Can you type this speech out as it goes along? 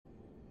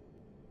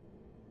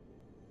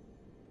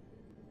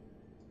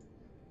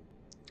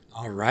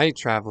All right,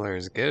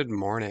 travelers, good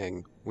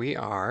morning. We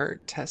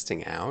are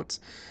testing out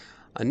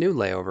a new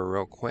layover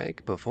real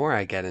quick before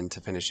I get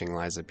into finishing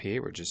Liza P.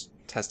 We're just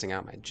testing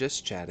out my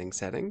just chatting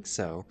setting,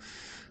 so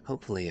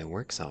hopefully it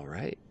works all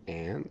right,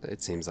 and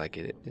it seems like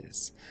it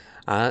is.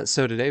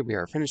 So today we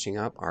are finishing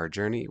up our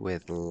journey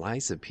with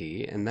Liza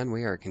P, and then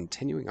we are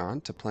continuing on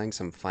to playing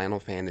some Final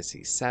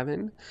Fantasy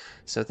VII.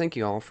 So thank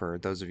you all for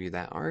those of you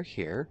that are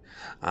here.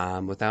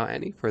 Without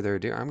any further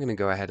ado, I'm going to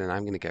go ahead and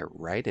I'm going to get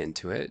right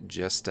into it,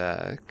 just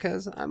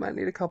because I might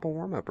need a couple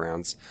warm-up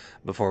rounds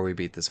before we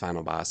beat this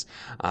final boss.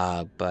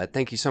 But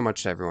thank you so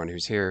much to everyone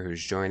who's here,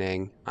 who's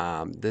joining.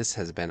 This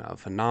has been a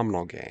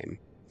phenomenal game.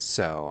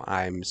 So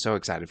I'm so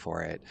excited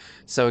for it.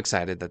 So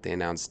excited that they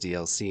announced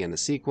DLC and a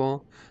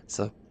sequel.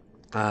 So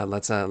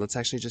let's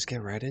actually just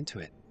get right into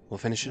it. We'll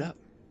finish it up.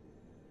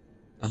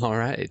 All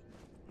right.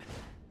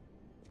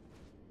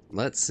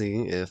 Let's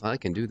see if I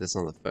can do this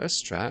on the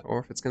first try or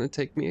if it's going to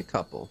take me a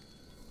couple.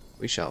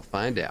 We shall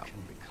find out.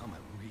 Can become a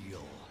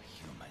real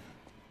human.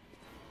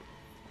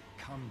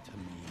 Come to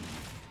me,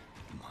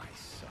 my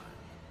son.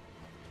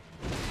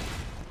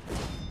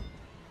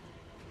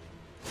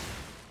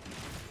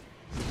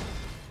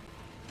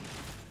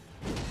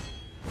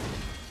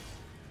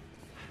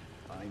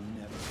 I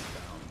never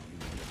found you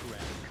in the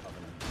Grand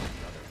Covenant with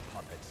the other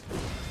puppets. But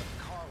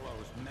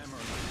Carlo's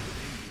memory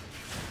within you.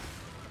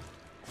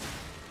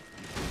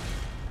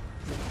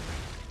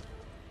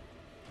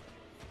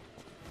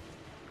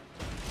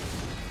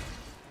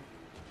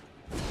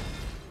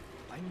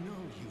 I know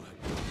you had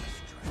gone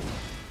astray.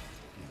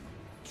 You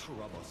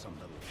troublesome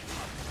little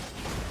puppet.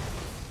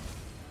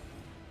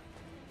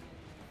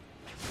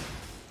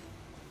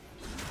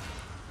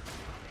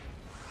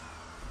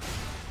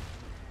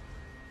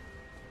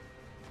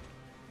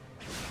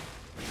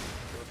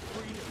 Your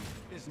freedom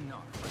is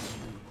not for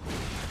you,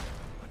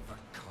 but for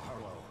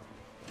Carlo.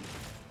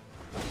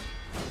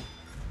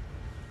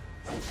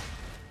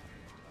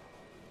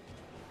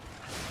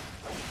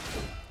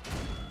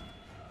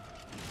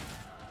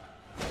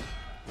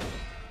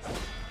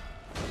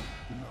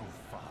 No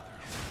father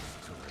has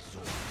to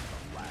resort to the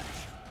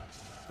lash,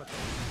 but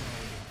there's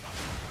no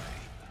other way.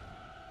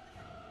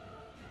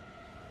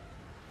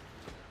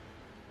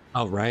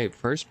 All right,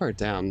 first part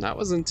down. That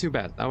wasn't too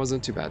bad. That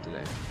wasn't too bad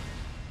today.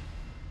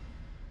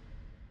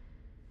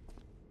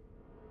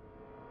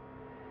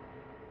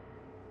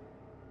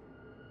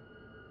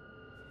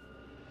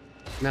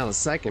 Now the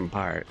second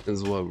part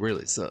is what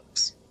really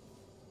sucks.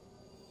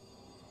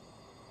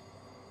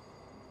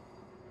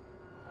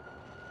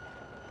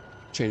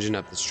 Changing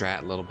up the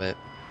strat a little bit,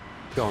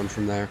 going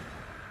from there.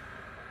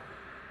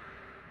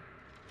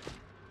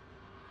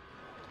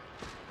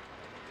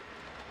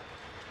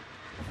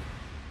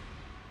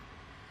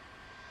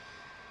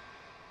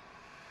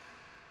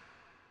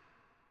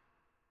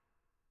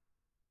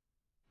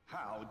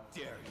 How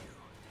dare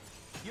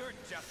you? You're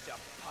just a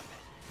puppet.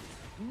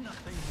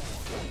 Nothing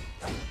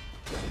more.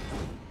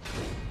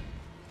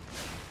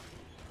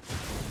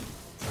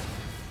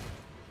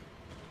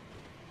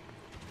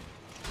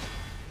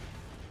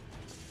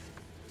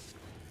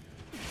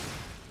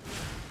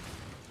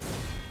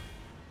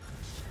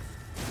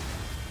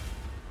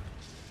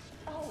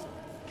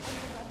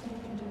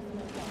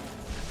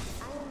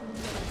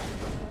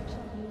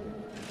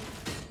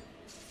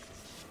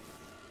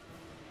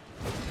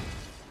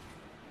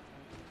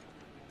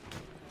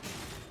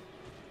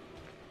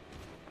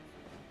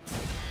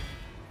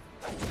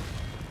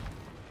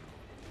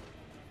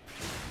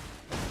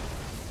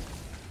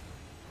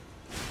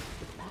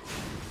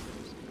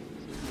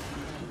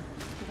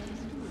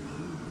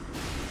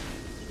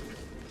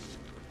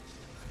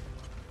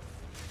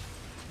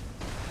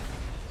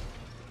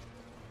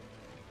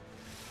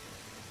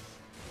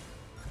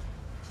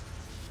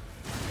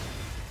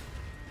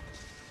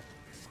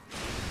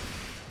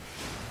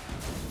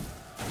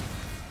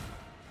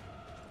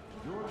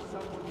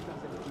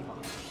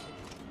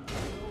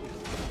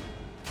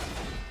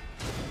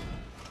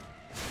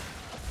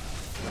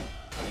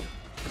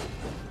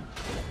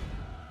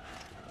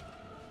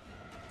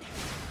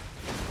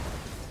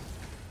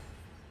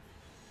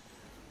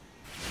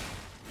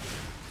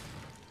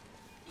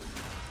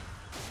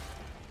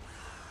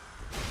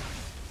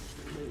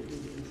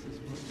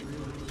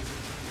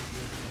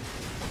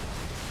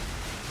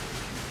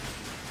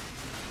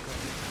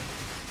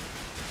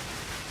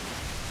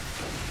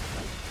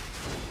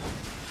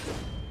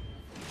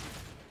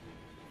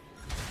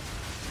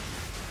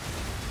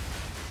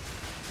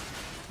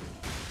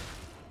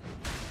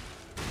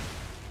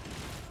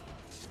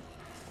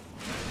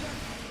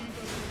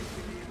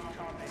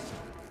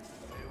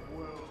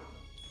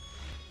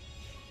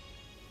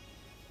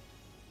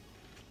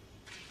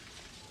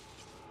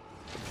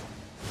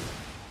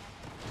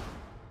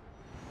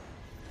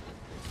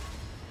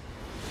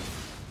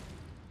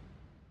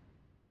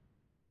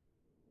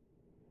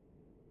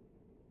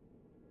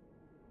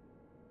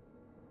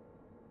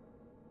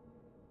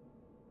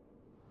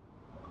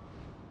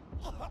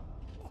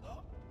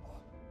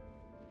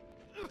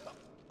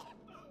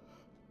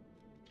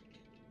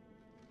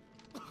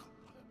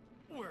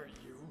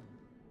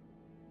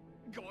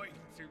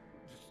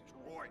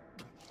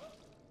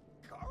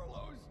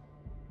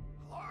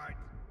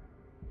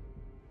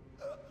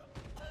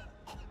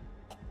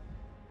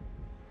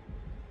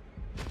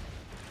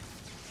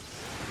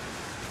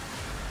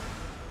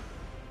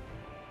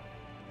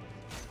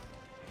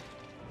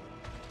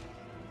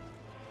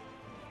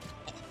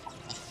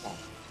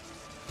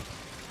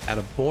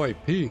 a boy,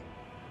 P.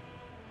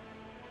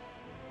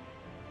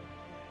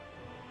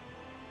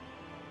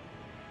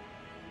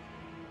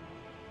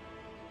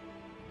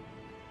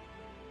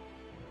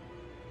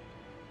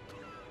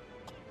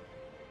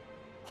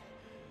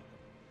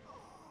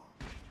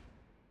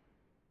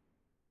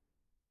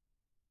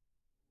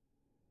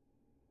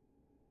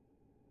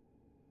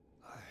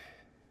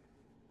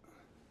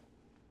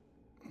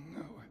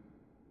 No.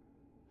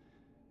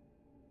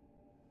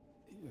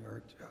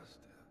 You're just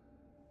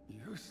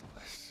a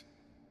useless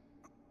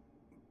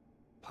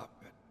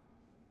puppet.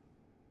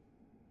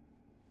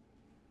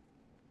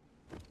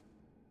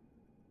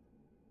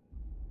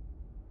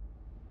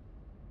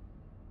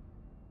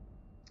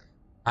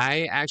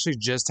 I actually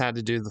just had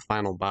to do the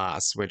final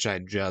boss, which I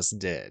just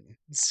did.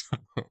 So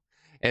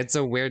it's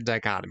a weird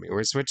dichotomy.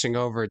 We're switching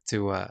over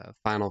to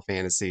Final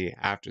Fantasy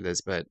after this,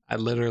 but I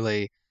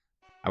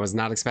was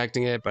not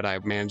expecting it, but I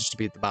managed to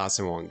beat the boss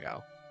in one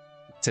go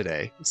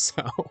today.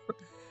 So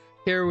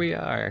here we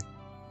are.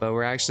 But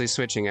we're actually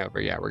switching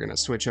over. Yeah, we're going to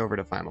switch over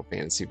to Final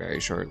Fantasy very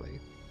shortly.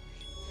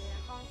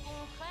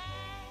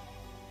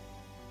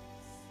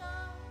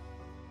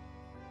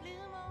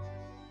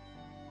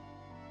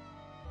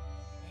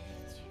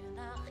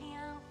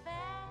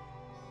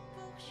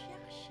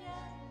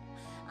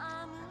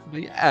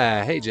 But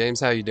yeah, hey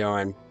James, how you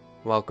doing?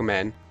 Welcome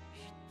in.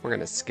 We're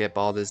gonna skip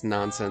all this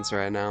nonsense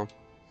right now.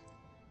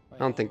 I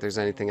don't think there's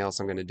anything else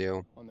I'm gonna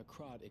do. On the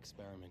Crod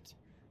experiment.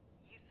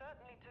 You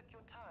certainly took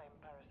your time,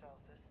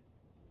 Paracelsus.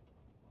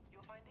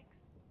 Your findings?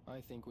 I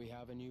think we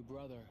have a new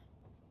brother.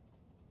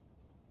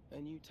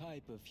 A new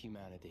type of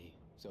humanity,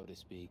 so to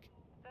speak.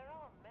 There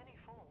are many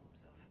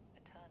forms of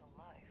eternal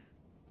life.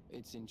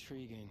 It's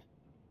intriguing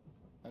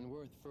and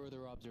worth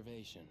further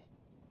observation.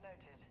 Noted.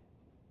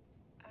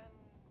 And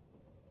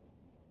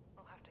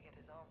we'll have to get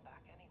his arm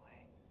back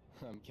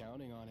anyway. I'm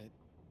counting on it.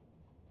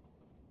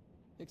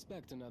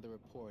 Expect another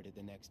report at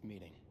the next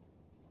meeting.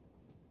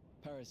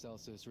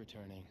 Paracelsus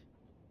returning.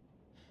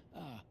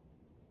 Ah,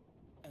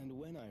 and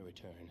when I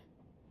return,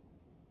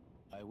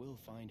 I will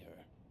find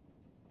her.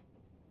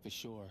 For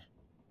sure.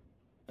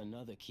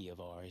 Another key of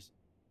ours.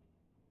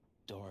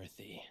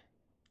 Dorothy.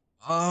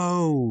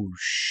 Oh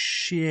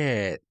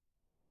shit.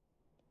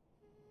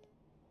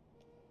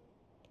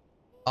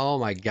 Oh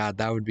my god,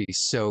 that would be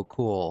so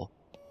cool.